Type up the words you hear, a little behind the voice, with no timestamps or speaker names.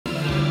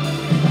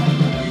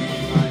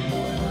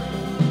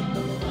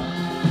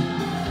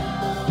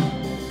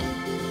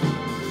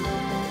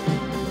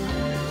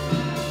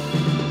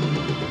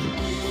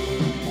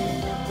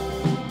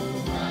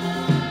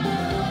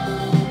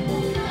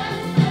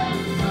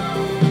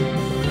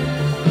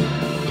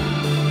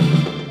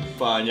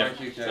mind you.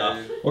 Thank you,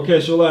 Jay.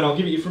 Okay, so Len, I'll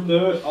give it you from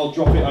there. I'll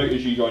drop it out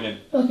as you join in.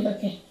 Okay,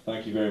 okay.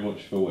 Thank you very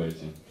much for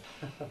waiting.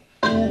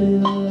 Next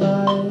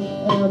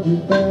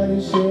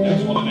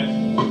one,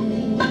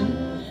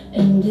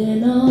 and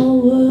in our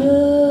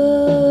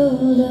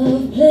world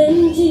of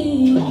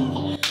plenty,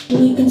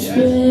 we can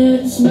spread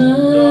a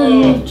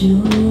smile of joy.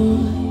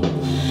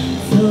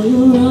 Throw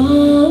your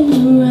arms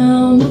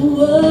around the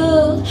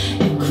world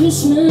at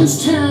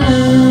Christmas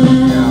time.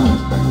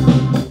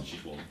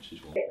 She's won.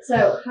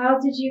 So, how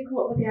did you come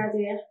up with the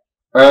idea?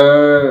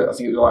 I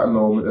think it was like a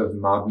moment of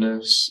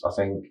madness. I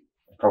think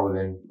probably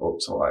been up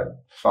till like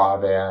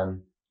 5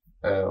 AM,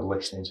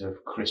 listening to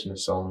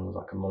Christmas songs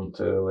like a month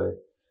early.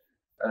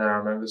 And I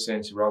remember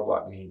saying to Rob,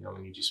 like, you know,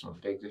 we need to do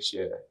something big this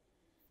year.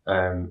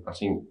 I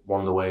think one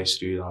of the ways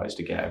to do that is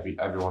to get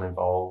everyone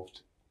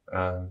involved.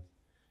 I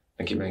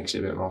think it makes it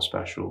a bit more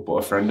special. But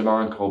a friend of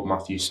mine called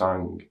Matthew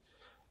Sang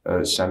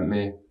sent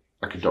me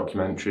like a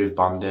documentary of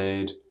Band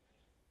Aid,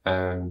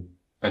 and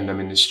them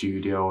in the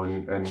studio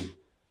and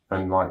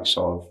like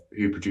sort of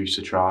who produced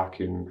the track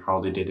and how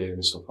they did it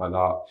and stuff like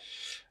that.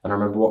 And I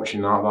remember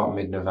watching that about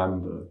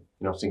mid-November,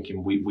 you know,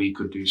 thinking we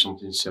could do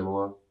something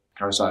similar.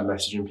 Kind of started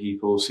messaging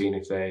people, seeing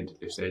if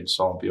they'd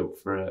sort of be up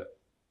for it.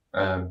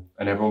 And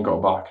everyone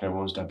got back and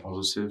everyone's dead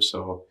positive.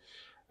 So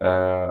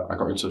I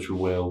got in touch with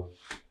Will,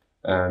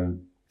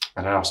 and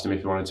I asked him if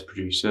he wanted to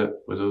produce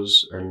it with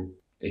us and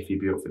if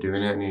he'd be up for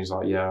doing it. And he was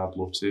like, yeah, I'd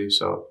love to.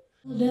 So.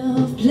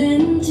 Of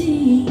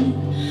plenty,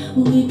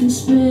 we can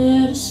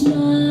spread a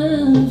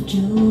smile of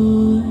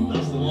joy.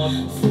 That's the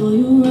one. Throw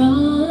your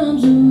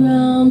arms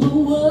around the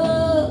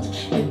world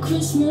at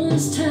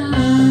Christmas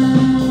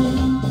time.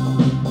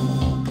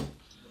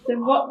 So,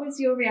 what was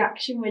your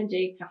reaction when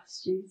Jake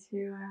asked you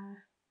to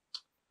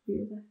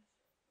do this?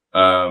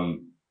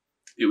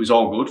 It was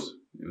all good.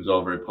 It was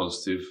all very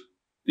positive.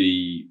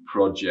 The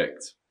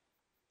project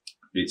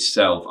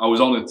itself, I was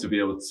honoured to be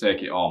able to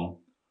take it on.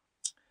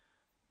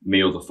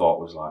 My other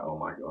thought was like, oh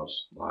my God,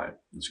 like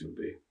there's going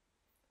to be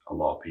a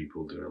lot of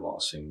people doing a lot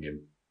of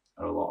singing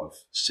and a lot of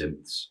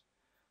synths.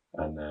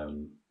 And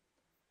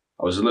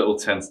I was a little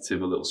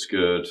tentative, a little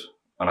scared,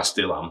 and I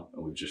still am,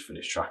 and we've just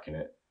finished tracking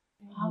it.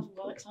 I was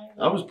well excited.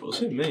 I was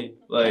buzzing, me.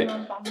 Like,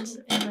 bands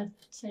in the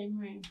same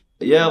room.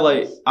 yeah,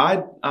 like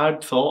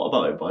I'd thought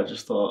about it, but I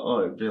just thought, oh,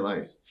 it'd be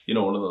like, you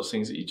know, one of those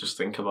things that you just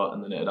think about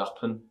and then it'd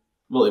happen.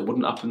 Well, it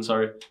wouldn't happen,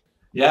 sorry.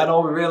 Yeah,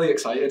 no, we're really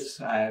excited.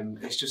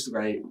 It's just a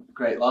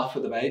great laugh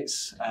with the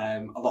mates.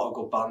 A lot of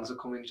good bands are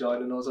coming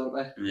joining us, aren't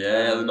they?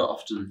 Yeah, they're not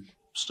often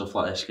stuff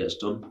like this gets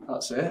done.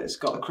 That's it. It's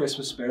got the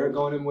Christmas spirit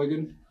going in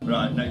Wigan.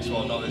 Right, next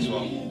one, not this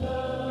one.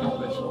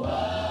 Not this one.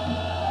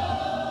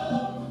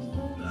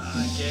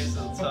 Get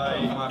so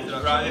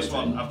tight. Right, this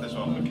one, have this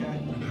one. Okay.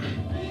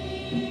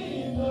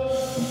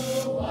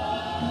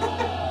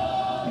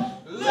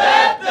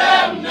 Let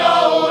them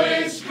know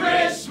it's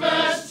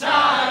Christmas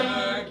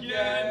time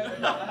again.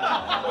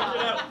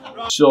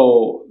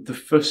 So the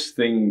first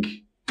thing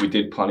we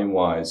did planning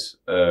wise,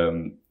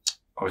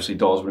 obviously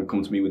Dorsman would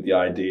come to me with the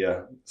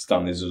idea,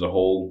 Stanley's as a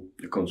whole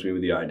would come to me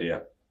with the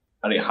idea,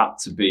 and it had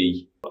to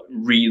be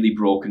really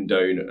broken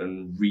down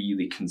and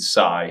really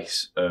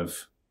concise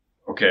of,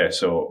 okay,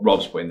 so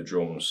Rob's playing the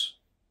drums,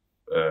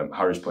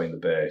 Harry's playing the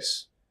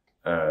bass,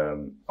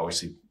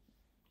 obviously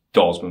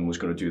Dorsman was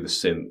going to do the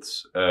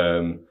synths,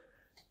 and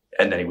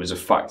then it was a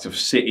fact of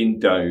sitting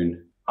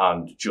down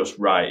and just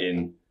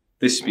writing,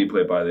 this is being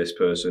played by this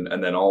person,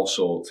 and then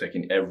also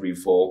taking every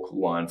vocal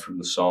line from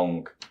the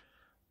song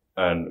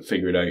and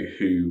figuring out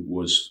who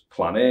was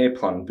plan A,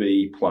 plan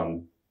B,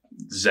 plan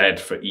Z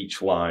for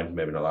each line,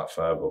 maybe not that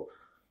far, but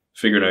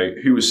figuring out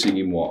who was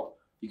singing what.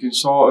 You can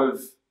sort of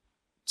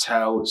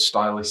tell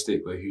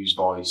stylistically whose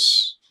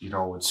voice, you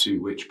know, would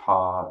suit which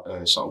part,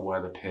 sort of where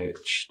they're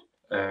pitched,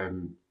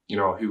 you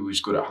know, who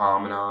was good at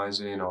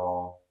harmonising,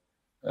 or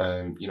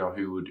you know,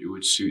 who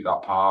would suit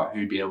that part,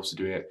 who'd be able to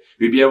do it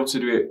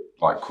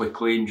like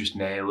quickly and just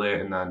nail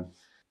it, and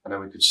then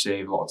we could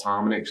save a lot of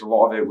time. And because a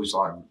lot of it was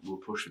like, we'll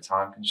push for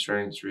time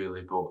constraints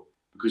really, but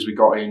because we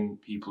got in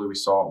people who we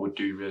thought would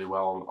do really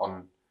well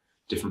on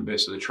different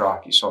bits of the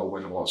track, it sort of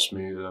went a lot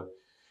smoother.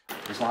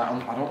 It's like,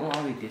 I don't know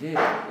how they did it.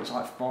 It was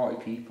like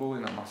 40 people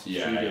in that massive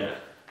studio. Yeah.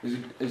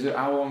 There's an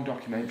hour-long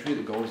documentary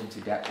that goes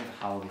into depth of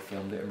how they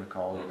filmed it and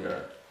recorded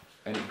it.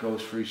 And it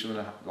goes through some of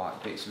the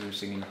like bits of them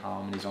singing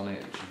harmonies on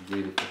it, which is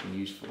really fucking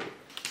useful.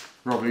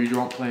 Rob, who do you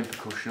want playing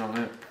percussion on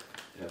it?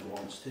 Whoever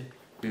wants to.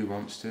 Who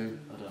wants to?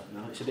 I don't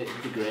know, it's a bit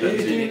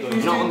degrading.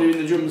 You're not doing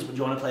the drums, but do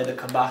you want to play the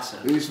cabassa?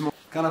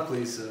 Can I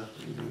please, sir?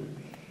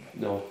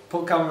 No.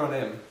 Put camera on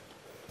him.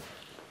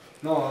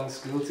 No, I'm the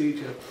school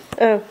teacher.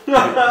 Oh.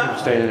 You're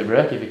staying in the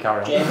break if you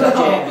carry on.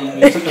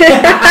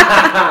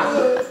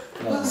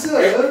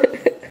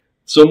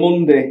 So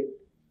Monday,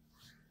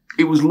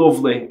 it was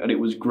lovely and it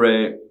was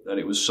great and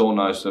it was so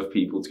nice to have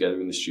people together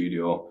in the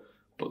studio,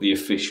 but the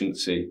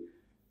efficiency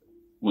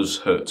was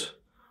hurt.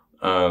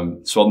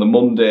 So on the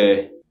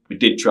Monday, we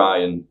did try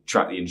and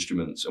track the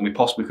instruments, and we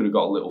possibly could have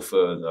got a little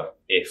further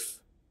if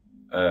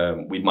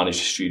we'd managed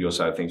the studio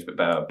side of things a bit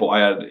better. But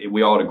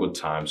we all had a good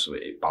time, so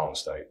it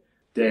balanced out.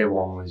 day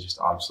one was just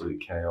absolute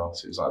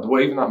chaos. It was like there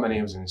weren't even that many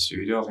of us in the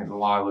studio. I think the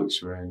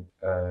Lilacs were in,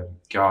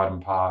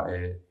 Garden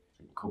Party,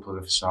 a couple of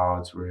the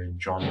Facades were in,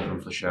 Johnny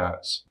from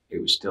Flechettes.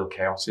 It was still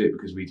chaotic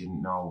because we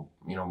didn't know,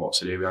 what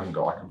to do. We hadn't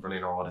got like a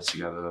running order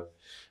together.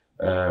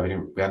 We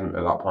hadn't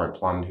at that point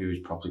planned who was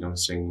probably going to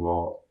sing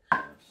what.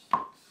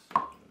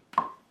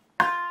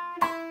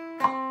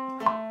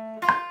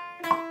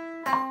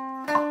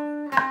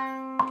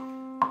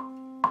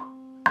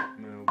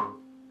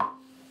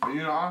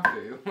 You know how I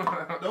feel.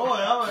 No, I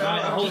am.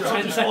 Right, a whole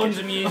 10 seconds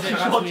of music,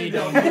 that's What me you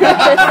done. doing?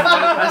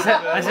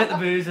 I set the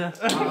boozer.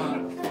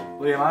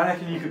 Liam, I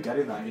reckon you could get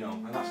in that,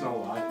 and that's no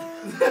lie.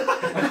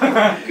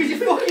 Because you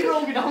fucking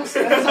rolled me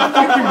downstairs.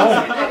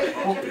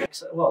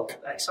 Well,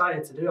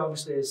 excited to do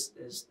obviously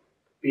is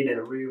being in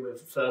a room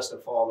with, first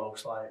and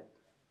foremost, like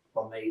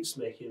my mates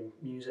making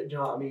music. Do you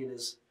know what I mean?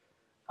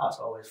 That's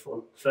always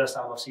fun. First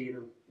time I've seen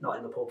them not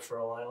in the pub for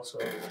a while, so.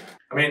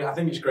 I mean, I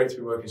think it's great to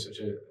be working such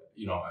a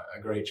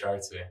great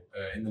charity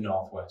in the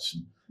Northwest,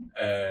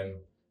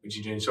 which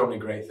is doing so many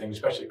great things,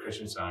 especially at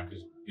Christmas time,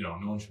 because no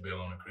one should be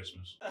alone at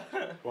Christmas.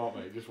 Well,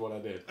 mate, just what I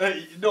did.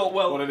 No,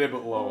 well, What I did,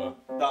 but lower.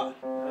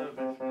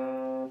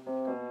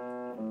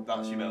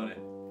 That's your melody.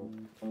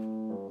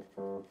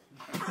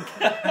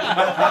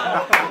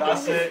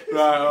 That's it.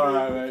 Right, all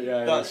right, mate.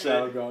 Yeah, That's it.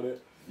 I got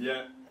it.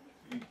 Yeah,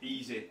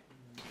 easy.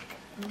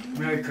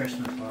 Merry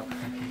Christmas, Mark.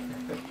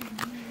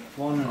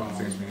 One and all.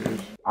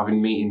 I've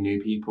been meeting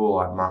new people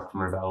like Mark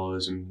from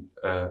Ravellas and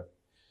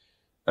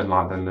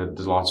like then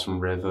there's lots from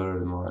Rivver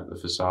and like the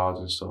Facades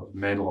and stuff.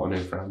 Made a lot of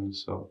new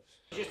friends. So.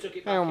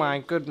 Oh my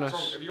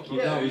goodness.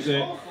 That was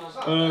it.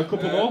 A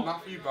couple more.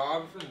 Matthew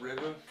Barber from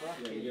Rivver.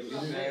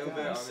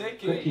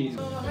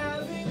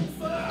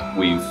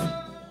 We've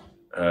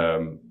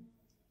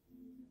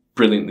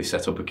brilliantly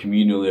set up a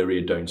communal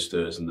area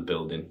downstairs in the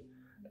building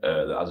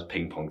that has a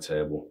ping pong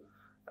table,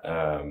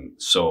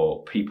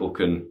 so people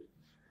can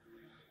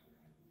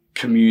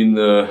commune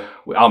there.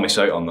 I'll miss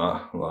out on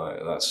that. Like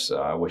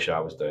I wish I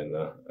was down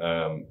there.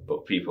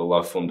 But people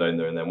have fun down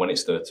there, and then when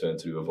it's their turn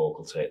to do a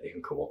vocal take, they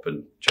can come up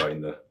and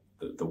join the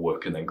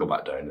work, and then go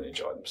back down and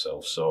enjoy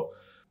themselves. So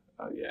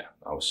yeah,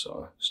 I was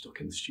sort of stuck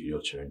in the studio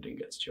chair and didn't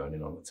get to join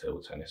in on the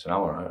table tennis, and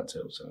I'm alright at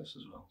table tennis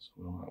as well. So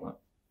we don't like that.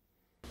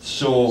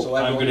 So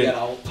I'm going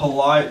to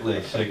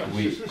politely say, can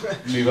we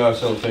move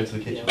ourselves down to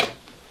the kitchen?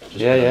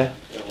 Yeah.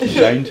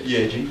 Sound?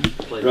 Yeah, G.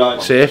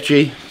 Right. Safe,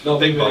 G. No,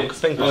 think bang.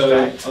 Think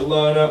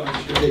Alana, I'm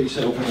just going to get you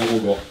set up and then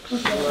we'll go.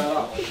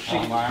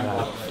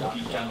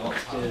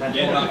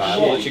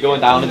 She's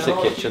going down into the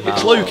kitchen now.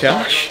 It's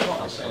Lucash.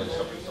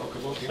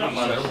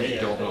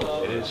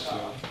 It is.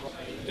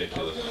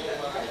 Ridiculous.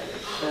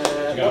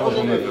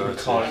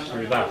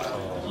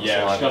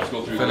 Yeah, we have to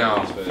go through For now.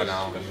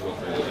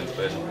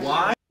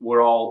 Why?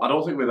 I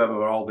don't think we've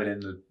ever all been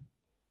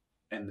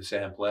in the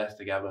same place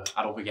together.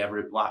 I don't think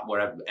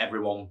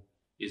everyone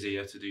is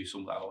here to do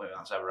something. I don't think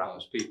that's ever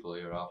happened. There's people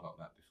here I've not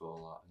met before,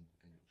 like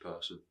in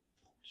person.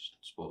 Just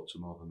spoke to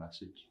them over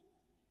message.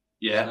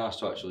 Yeah. It's nice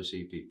to actually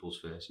see people's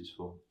faces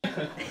for. What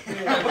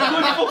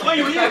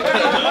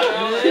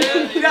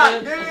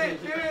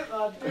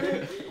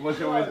do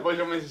you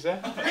want me to say?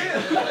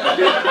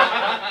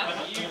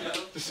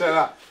 Just say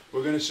that.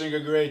 We're going to sing a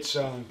great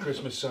song,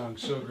 Christmas song,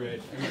 so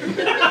great.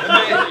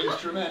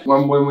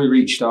 When we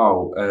reached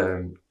out,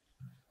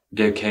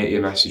 gave Katie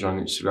a message on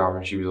Instagram,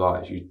 and she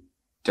was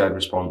dead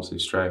responsive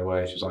straight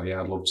away. She was like,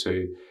 yeah, I'd love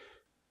to.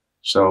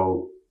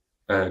 So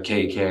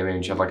Katie came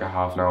in, she had like a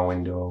half-an-hour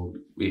window.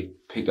 We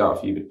picked out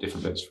a few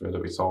different bits for her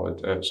that we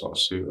thought would sort of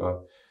suit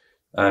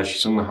her. She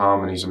sung the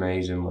harmonies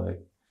amazingly.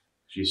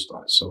 She's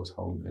like so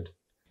talented.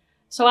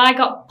 So I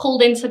got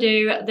pulled in to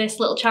do this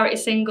little charity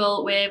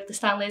single with the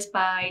Stanleys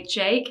by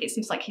Jake. It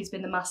seems like he's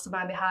been the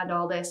mastermind behind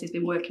all this. He's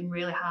been working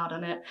really hard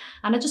on it.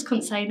 And I just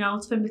couldn't say no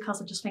to him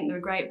because I just think they're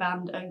a great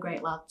band and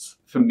great lads.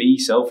 For me,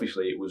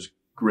 selfishly, it was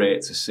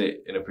great to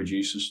sit in a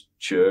producer's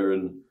chair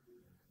and,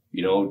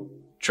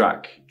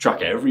 track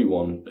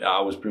everyone.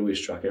 I was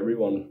privileged to track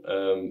everyone.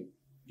 And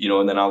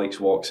then Alex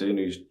walks in,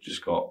 who's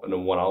just got a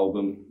 #1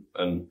 album,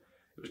 and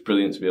it was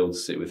brilliant to be able to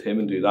sit with him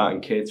and do that,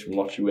 and kids from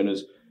Lottery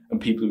winners and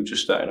people who were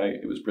just starting out.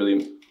 It was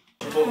brilliant.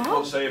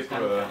 What say a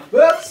prayer?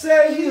 Let's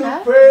say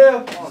a prayer.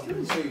 1,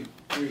 2,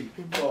 3,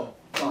 4,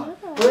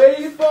 5.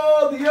 Pray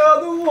for the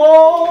other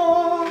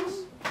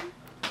ones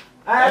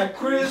at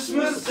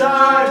Christmas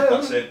time.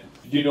 That's it.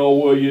 You know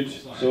where you'd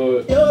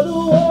so The other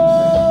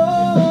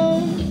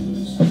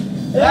ones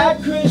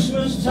at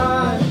Christmas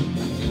time.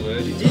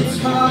 It's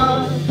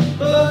hard,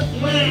 but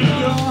when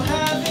you're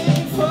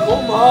having fun.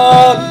 Come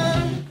on.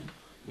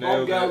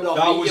 Nailed it.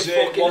 That was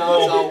it. One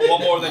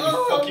more, then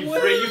you're fucking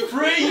free. You're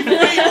free.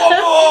 One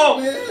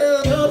more.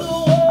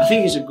 I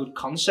think it's a good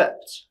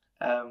concept.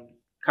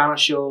 Kind of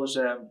shows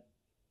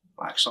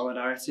like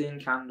solidarity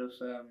and kind of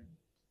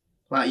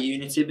like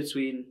unity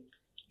between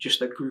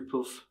just a group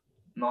of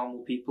normal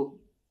people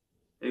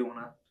who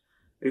wanna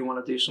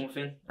do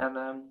something. And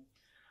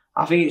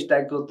I think it's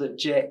dead good that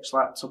Jake's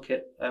like took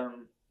it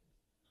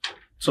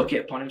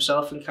upon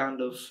himself and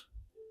kind of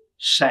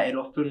set it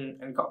up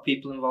and got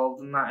people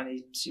involved in that, and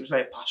he seems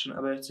very passionate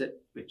about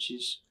it, which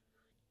is,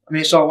 I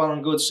mean, it's all well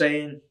and good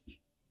saying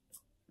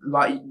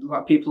like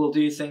people will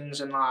do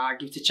things and like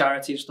give to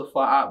charity and stuff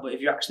like that, but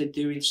if you're actually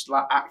doing,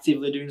 like,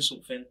 actively doing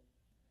something,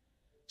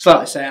 it's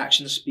like they say,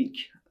 actions speak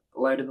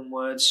louder than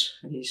words,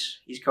 and he's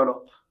got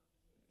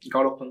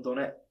up and done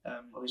it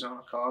of his own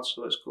accord,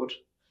 so it's good.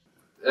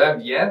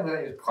 Yeah,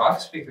 the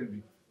class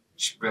speaking,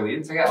 it's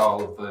brilliant to get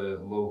all of the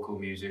local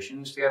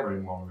musicians together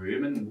in one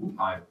room and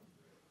like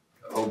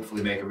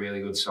hopefully make a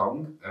really good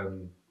song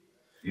and,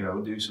 you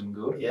know, do some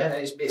good. Yeah,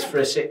 it's for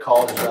a sick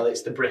cause as well.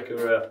 It's the Brick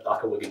are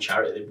like a Wigan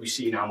charity. We've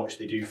seen how much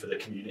they do for the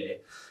community,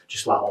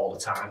 just like all the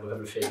time with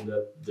everything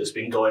that's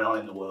been going on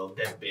in the world.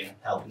 They've been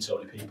helping so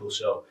many people.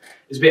 So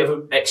it's a bit of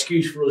an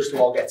excuse for us to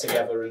all get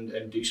together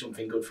and do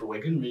something good for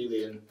Wigan,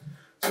 really, and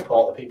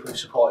support the people who've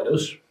supported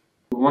us.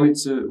 We wanted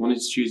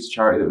to choose a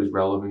charity that was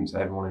relevant to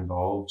everyone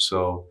involved.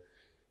 So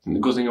the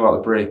good thing about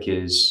the Brick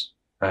is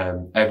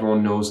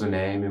everyone knows the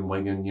name in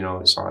Wigan. You know,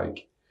 it's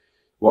like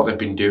what they've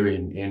been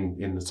doing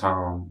in the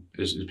town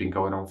has been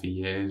going on for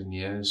years and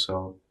years.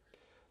 So,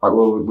 like,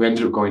 well, we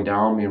ended up going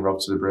down, me and Rob,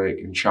 to the Brick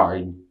and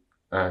chatting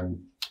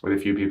with a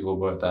few people who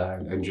work there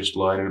and just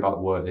learning about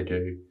the work they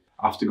do.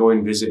 After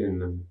going visiting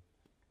them,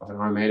 I think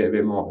I made it a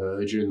bit more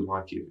urgent.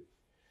 Like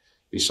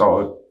it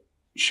sort of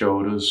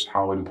showed us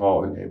how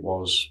important it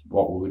was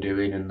what we were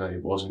doing, and that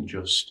it wasn't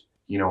just,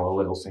 you know, a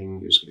little thing.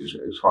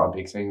 It was quite a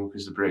big thing,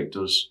 because the Brick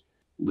does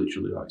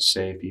literally like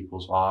save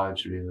people's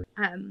lives, really.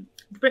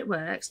 The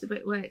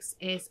Brickworks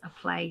is a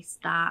place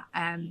that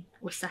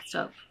was set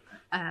up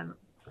a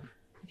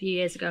few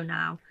years ago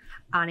now,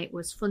 and it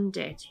was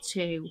funded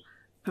to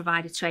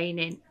provide a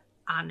training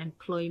and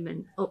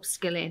employment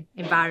upskilling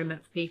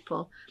environment for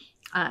people.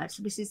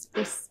 So this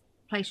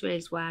place really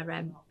is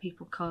where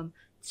people come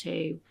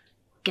to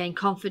gain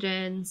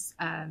confidence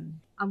and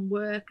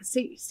work,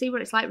 see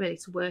what it's like really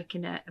to work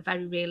in a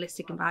very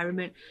realistic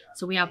environment.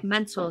 So we have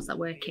mentors that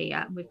work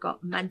here, and we've got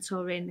a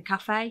mentor in the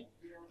cafe,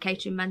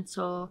 catering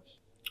mentor,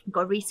 we've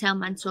got retail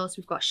mentors,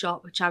 we've got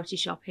a charity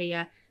shop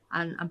here,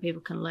 and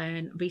people can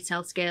learn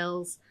retail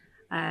skills,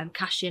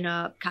 cashing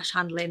up, cash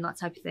handling, that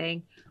type of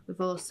thing.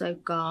 We've also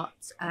got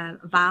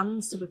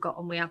vans, so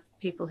we have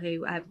people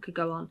who could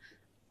go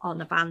on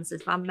the vans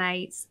as van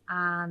mates,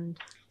 and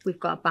we've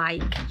got a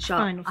bike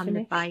shop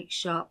the bike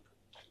shop.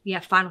 Yeah,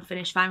 Final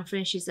Finish. Final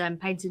Finish is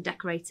painting and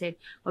decorating,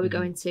 where we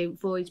go into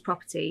void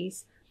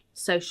properties,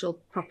 social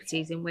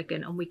properties in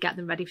Wigan, and we get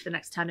them ready for the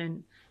next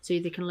tenant so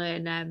they can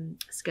learn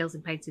skills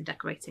in painting and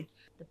decorating.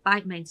 The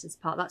bike maintenance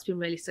part, that's been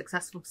really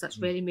successful because that's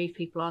really moved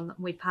people on.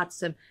 We've had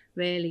some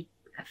really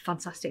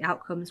fantastic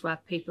outcomes where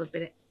people have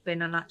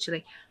been and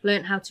actually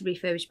learned how to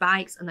refurbish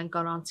bikes and then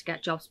gone on to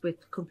get jobs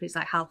with companies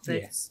like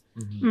Halfords.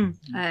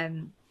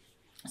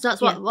 So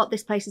that's what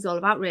this place is all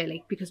about,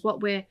 really, because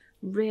what we're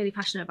really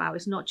passionate about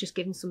is not just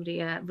giving somebody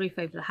a roof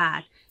over the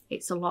head.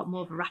 It's a lot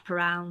more of a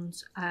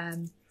wraparound, a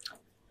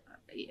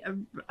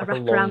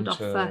wraparound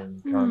offer.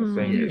 Kind of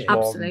thing. It's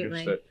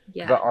Absolutely.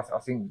 I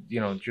think,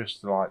 you know,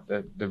 just like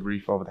the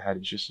roof over the head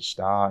is just a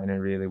start, and it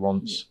really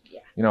once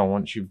you know,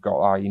 once you've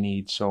got that, you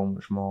need so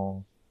much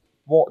more.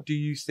 What do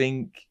you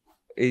think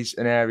is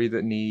an area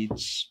that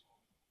needs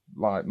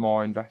like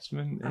more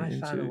investment I into?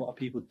 find a lot of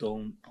people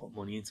don't put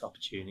money into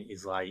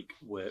opportunities like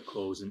work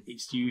clothes, and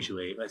it's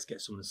usually let's get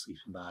someone a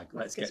sleeping bag,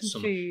 let's get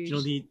some food.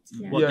 You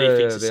know, what they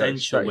think is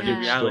essential, when in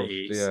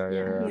reality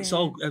it's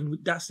all, and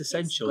that's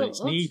essential,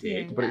 it's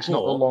needed, but it's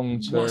not the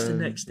long term. What's the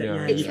next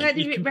step? It's like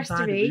the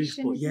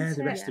restoration.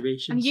 The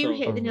restoration. And you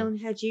hit the nail on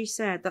the head. You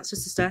said that's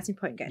just a starting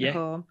point, getting a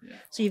home.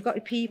 So you've got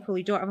the people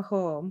who don't have a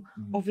home.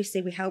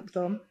 Obviously, we help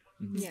them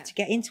to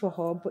get into a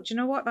home, but do you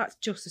know what? That's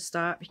just a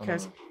start,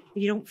 because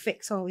if you don't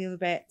fix all the other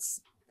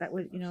bits that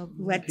would, you know,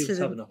 led to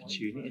have an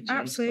opportunity.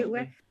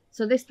 Absolutely.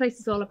 So this place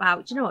is all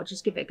about, do you know what,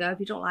 just give it a go.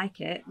 If you don't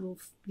like it, we'll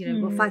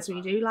find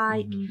something you do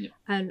like,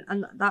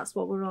 and that's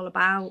what we're all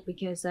about,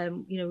 because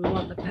you know, we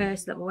want the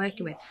person that we're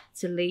working with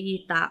to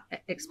lead that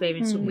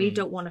experience. So we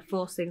don't want to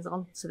force things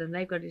onto them;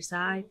 they've got to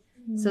decide.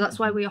 So that's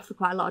why we offer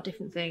quite a lot of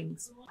different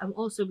things, and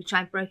also we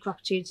try and broker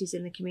opportunities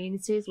in the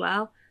community as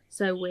well.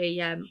 So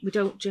we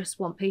don't just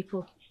want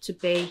people to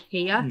be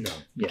here,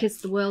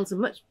 because the world's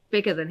much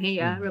bigger than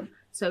here.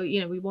 So,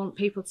 you know, we want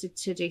people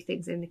to do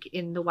things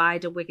in the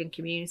wider Wigan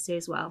community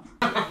as well.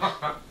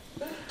 Well,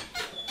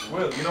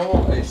 you know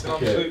what? It's an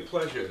absolute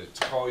pleasure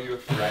to call you a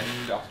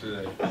friend after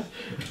this.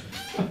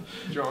 Do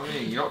you know what I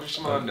mean? You're not just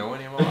someone I know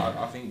anymore.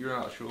 I think you're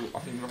an actual. I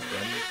think you're my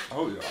friend. I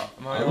hope you are.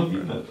 I love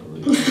you.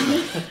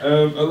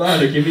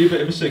 Alana, give me a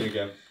bit of a sing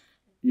again.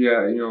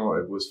 Yeah, you know what?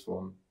 It was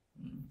fun.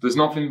 There's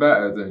nothing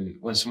better than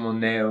when someone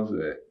nails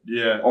it.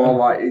 Yeah. Or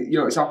like, you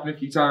know, it's happened a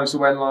few times. So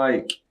when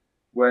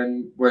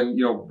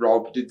you know,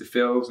 Rob did the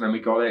fills and then we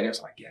got it and it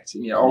was like, get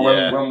it. Or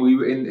when we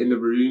were in the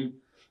room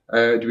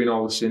doing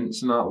all the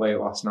synths and that late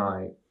last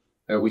night,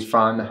 we'd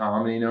find the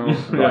harmony, you know,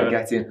 like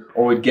getting,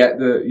 or we'd get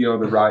the, you know,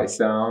 the right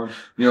sound,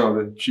 you know,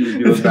 the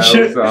tubular bell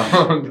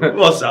sound.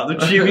 What's that? The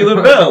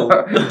tubular bell?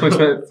 We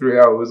spent 3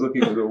 hours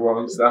looking for the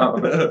one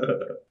sound.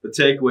 The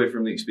takeaway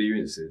from the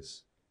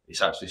experiences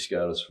it's actually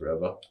scared us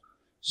forever.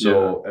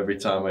 So every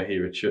time I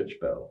hear a church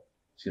bell,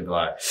 it's gonna be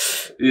like,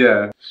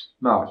 yeah,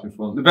 no, it's been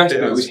fun. The best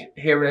It bit was. was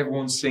hearing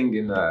everyone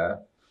singing there,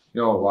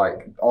 you know,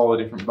 like all the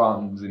different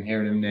bands and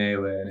hearing them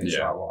nail it, and it's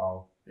Yeah. like,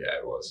 wow. Yeah,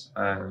 it was.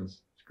 And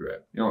It's great.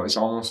 you know, it's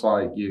almost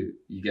like you're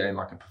getting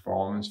like a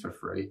performance for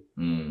free.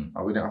 Mm.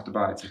 Like we didn't have to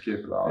buy a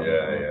ticket for that.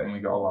 Yeah, yeah. And we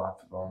got a live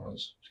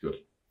performance. It's good.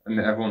 And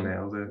everyone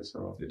nailed it,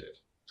 so They did.